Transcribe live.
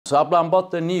So I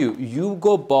bought the new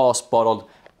Hugo Boss Bottled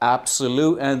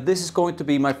Absolu, and this is going to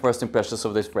be my first impressions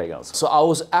of this fragrance. So I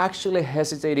was actually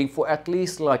hesitating for at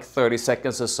least like 30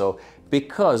 seconds or so,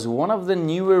 because one of the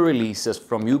newer releases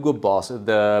from Hugo Boss,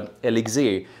 the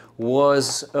Elixir,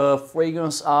 was a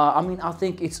fragrance, I mean, I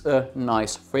think it's a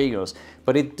nice fragrance,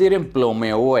 but it didn't blow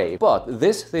me away. But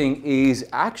this thing is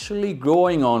actually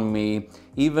growing on me,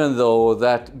 even though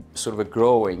that sort of a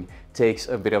growing takes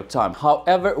a bit of time.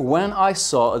 However, when I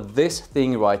saw this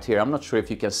thing right here, I'm not sure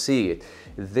if you can see it,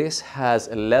 this has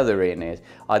leather in it,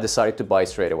 I decided to buy it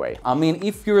straight away. I mean,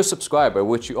 if you're a subscriber,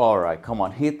 which you are, right, come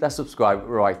on, hit that subscribe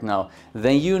right now,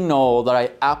 then you know that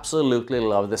I absolutely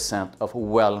love the scent of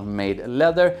well-made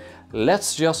leather.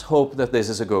 Let's just hope that this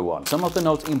is a good one. Some of the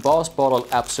notes in Boss Bottled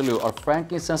Absolu are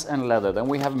frankincense and leather. Then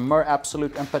we have myrrh,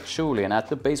 absolute and patchouli, and at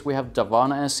the base we have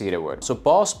davana and cedarwood. So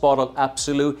Boss Bottled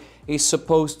Absolu is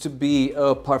supposed to be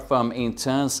a parfum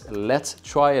intense. Let's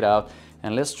try it out,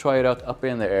 and let's try it out up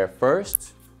in the air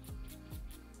first.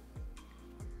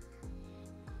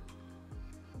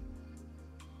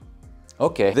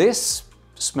 Okay, this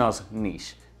smells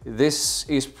niche. This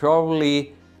is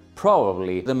probably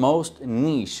the most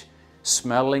niche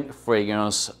smelling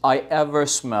fragrance I ever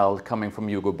smelled coming from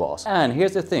Hugo Boss. And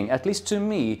here's the thing, at least to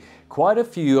me, quite a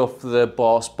few of the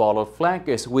Boss Bottled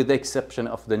flankers, with the exception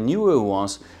of the newer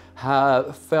ones,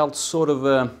 have felt sort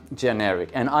of generic,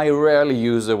 and I rarely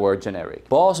use the word generic.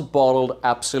 Boss Bottled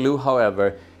Absolu,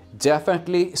 however,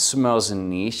 definitely smells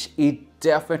niche. It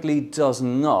definitely does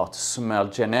not smell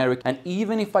generic, and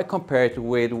even if I compare it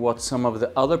with what some of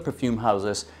the other perfume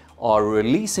houses are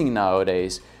releasing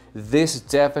nowadays, this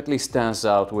definitely stands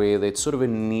out with its sort of a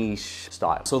niche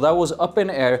style. So that was up in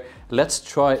the air. Let's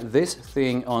try this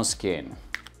thing on skin.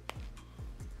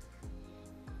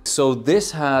 So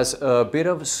this has a bit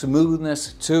of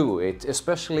smoothness to it,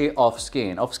 especially off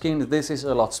skin. Off skin, this is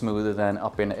a lot smoother than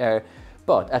up in the air,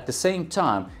 but at the same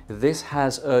time, this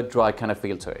has a dry kind of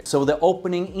feel to it. So the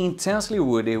opening intensely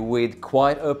woody with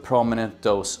quite a prominent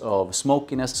dose of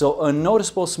smokiness. So a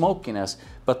noticeable smokiness,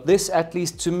 but this, at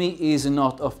least to me, is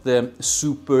not of the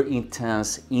super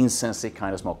intense, incensey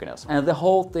kind of smokiness. And the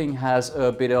whole thing has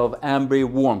a bit of ambery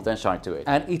warmth and shine to it.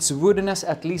 And its woodiness,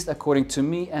 at least according to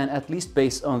me, and at least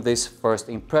based on this first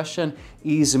impression,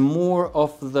 is more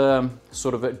of the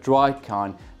sort of a dry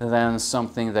kind than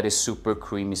something that is super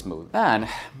creamy smooth. And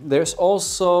there's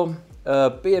also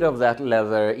a bit of that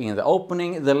leather in the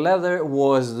opening. The leather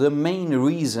was the main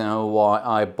reason why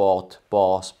I bought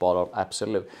Boss Bottled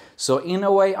Absolu. So in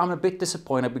a way, I'm a bit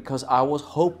disappointed because I was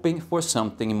hoping for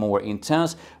something more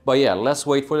intense. But yeah, let's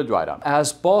wait for the dry down.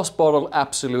 As Boss Bottled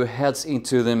Absolu heads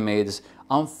into the mids,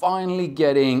 I'm finally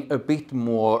getting a bit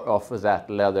more of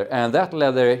that leather. And that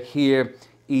leather here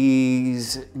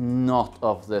is not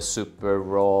of the super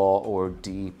raw or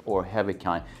deep or heavy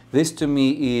kind. This to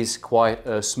me is quite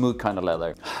a smooth kind of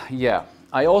leather. Yeah,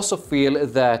 I also feel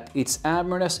that its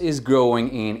amberness is growing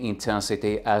in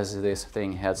intensity as this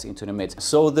thing heads into the mids.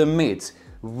 So the mids,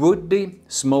 woody,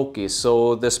 smoky,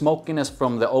 so the smokiness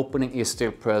from the opening is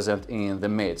still present in the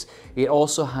mids. It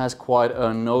also has quite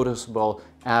a noticeable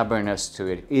amberness to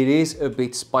it. It is a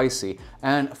bit spicy,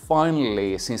 and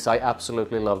finally, since I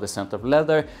absolutely love the scent of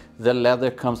leather, the leather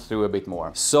comes through a bit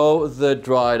more. So the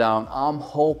dry down, I'm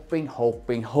hoping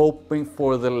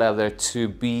for the leather to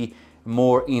be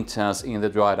more intense in the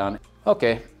dry down.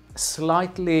 Okay,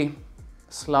 slightly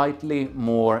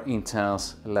more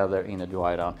intense leather in the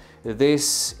dry down.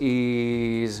 This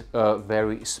is a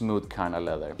very smooth kind of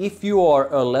leather. If you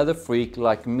are a leather freak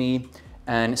like me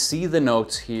and see the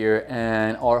notes here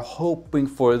and are hoping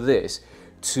for this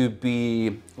to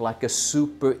be like a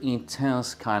super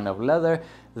intense kind of leather,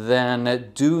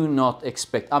 then do not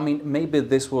expect, I mean, maybe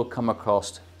this will come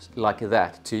across like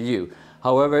that to you.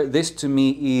 However, this to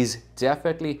me is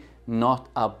definitely not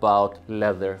about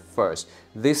leather first.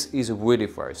 This is woody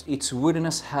first. Its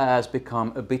woodiness has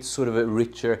become a bit sort of a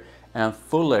richer and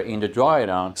fuller in the dry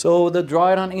down. So the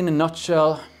dry down in a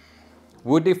nutshell,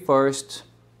 woody first,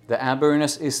 the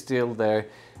amberiness is still there.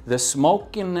 The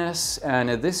smokiness, and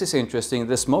this is interesting,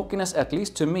 the smokiness, at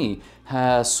least to me,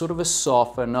 has sort of a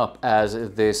softened up as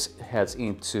this heads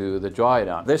into the dry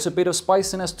down. There's a bit of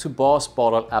spiciness to Boss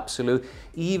Bottled Absolu,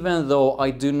 even though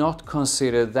I do not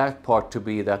consider that part to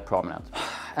be that prominent.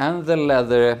 And the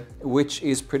leather, which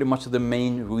is pretty much the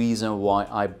main reason why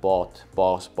I bought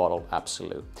Boss Bottled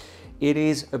Absolu. It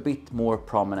is a bit more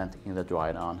prominent in the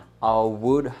dry down. I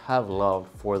would have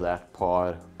loved for that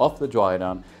part of the dry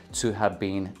down to have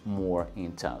been more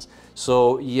intense.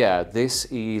 So yeah, this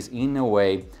is in a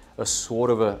way a sort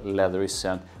of a leathery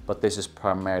scent, but this is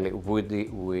primarily woody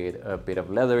with a bit of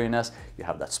leatheriness. You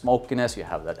have that smokiness, you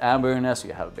have that amberiness,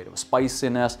 you have a bit of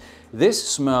spiciness. This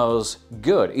smells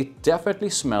good. It definitely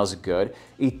smells good.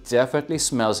 It definitely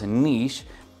smells niche.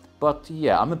 But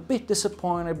yeah, I'm a bit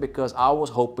disappointed because I was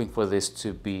hoping for this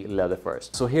to be leather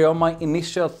first. So here are my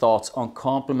initial thoughts on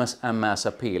compliments and mass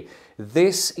appeal.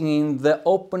 This in the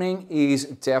opening is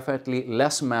definitely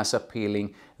less mass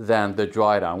appealing than the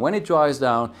dry down. When it dries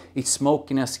down, its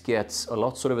smokiness gets a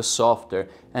lot sort of softer,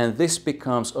 and this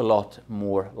becomes a lot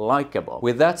more likable.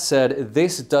 With that said,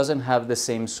 this doesn't have the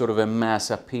same sort of a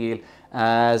mass appeal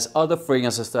as other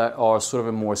fragrances that are sort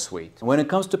of more sweet. When it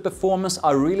comes to performance,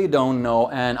 I really don't know,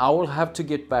 and I will have to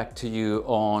get back to you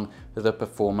on the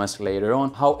performance later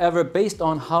on. However, based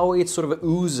on how it sort of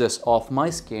oozes off my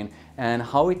skin and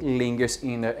how it lingers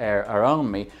in the air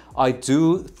around me, I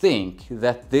do think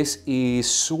that this is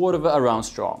sort of around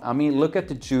strong. I mean, look at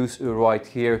the juice right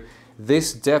here.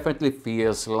 This definitely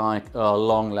feels like a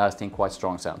long-lasting, quite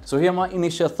strong scent. So here are my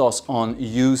initial thoughts on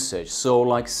usage. So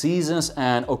like seasons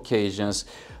and occasions,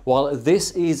 while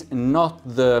this is not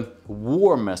the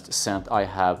warmest scent I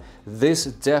have, this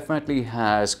definitely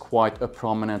has quite a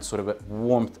prominent sort of a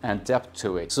warmth and depth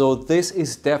to it. So this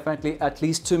is definitely, at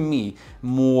least to me,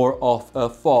 more of a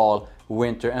fall,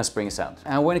 winter and spring scent.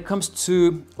 And when it comes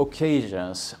to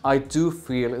occasions, I do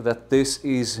feel that this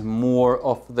is more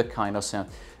of the kind of scent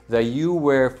that you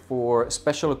wear for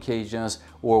special occasions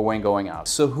or when going out.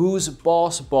 So who's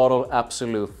Boss Bottled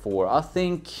Absolu for? I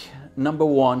think number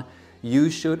one, you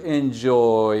should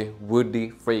enjoy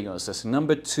woody fragrances.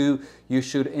 Number two, you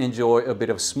should enjoy a bit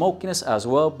of smokiness as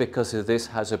well, because this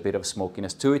has a bit of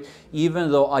smokiness to it.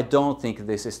 Even though I don't think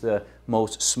this is the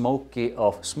most smoky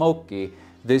of smoky,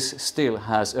 this still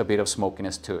has a bit of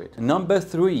smokiness to it. Number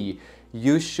three,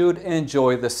 you should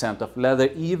enjoy the scent of leather,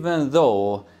 even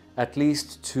though, at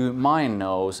least to my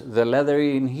nose, the leather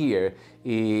in here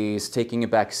is taking a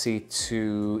back seat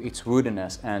to its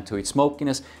woodiness and to its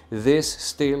smokiness. This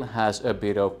still has a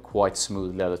bit of quite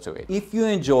smooth leather to it. If you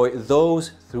enjoy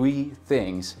those three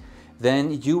things,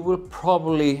 then you will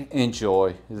probably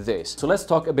enjoy this. So let's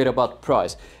talk a bit about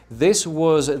price. This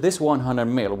 100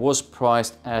 ml was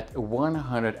priced at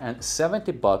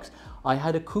 170 bucks. I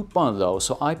had a coupon though,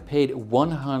 so I paid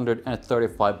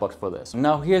 135 bucks for this.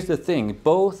 Now here's the thing,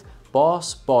 both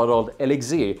Boss Bottled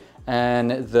Elixir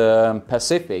and the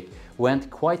Pacific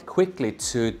went quite quickly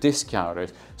to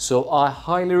discounters, so I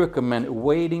highly recommend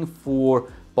waiting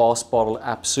for Boss Bottled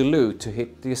Absolu to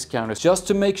hit discounters, just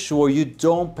to make sure you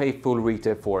don't pay full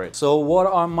retail for it. So what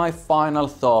are my final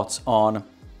thoughts on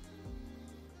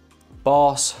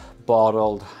Boss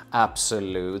Bottled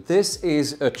Absolu? This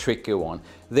is a tricky one.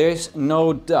 There's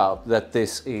no doubt that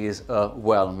this is a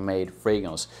well-made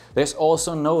fragrance. There's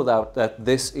also no doubt that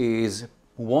this is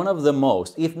one of the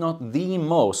most, if not the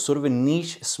most, sort of a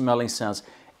niche smelling scents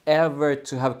ever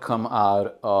to have come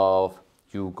out of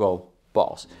Hugo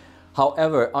Boss.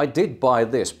 However, I did buy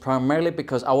this primarily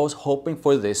because I was hoping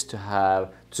for this to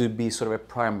be sort of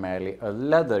primarily a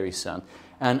leathery scent.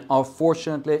 And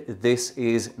unfortunately, this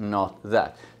is not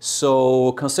that.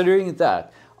 So considering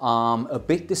that, I'm a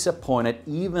bit disappointed,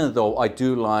 even though I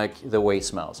do like the way it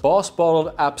smells. Boss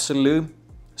Bottled Absolu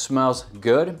smells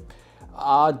good.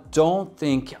 I don't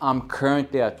think I'm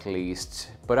currently, at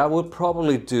least, but I will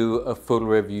probably do a full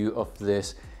review of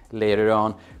this later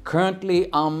on. Currently,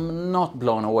 I'm not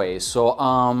blown away. So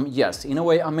yes, in a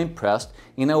way I'm impressed.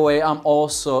 In a way I'm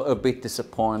also a bit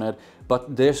disappointed,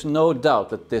 but there's no doubt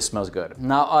that this smells good.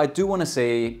 Now I do want to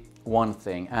say one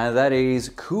thing, and that is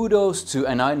kudos to,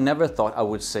 and I never thought I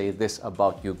would say this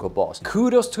about Hugo Boss,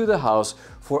 kudos to the house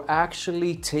for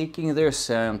actually taking their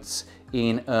scents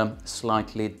in a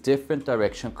slightly different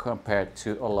direction compared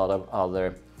to a lot of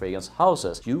other fragrance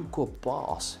houses. Hugo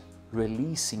Boss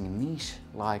releasing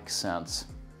niche-like scents.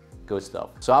 Good stuff.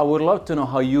 So I would love to know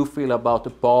how you feel about the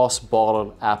Boss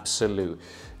Bottled Absolu.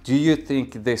 Do you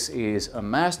think this is a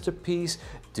masterpiece?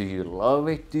 Do you love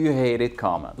it? Do you hate it?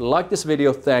 Comment. Like this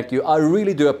video, thank you. I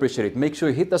really do appreciate it. Make sure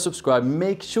you hit that subscribe.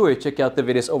 Make sure you check out the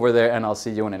videos over there, and I'll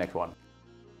see you in the next one.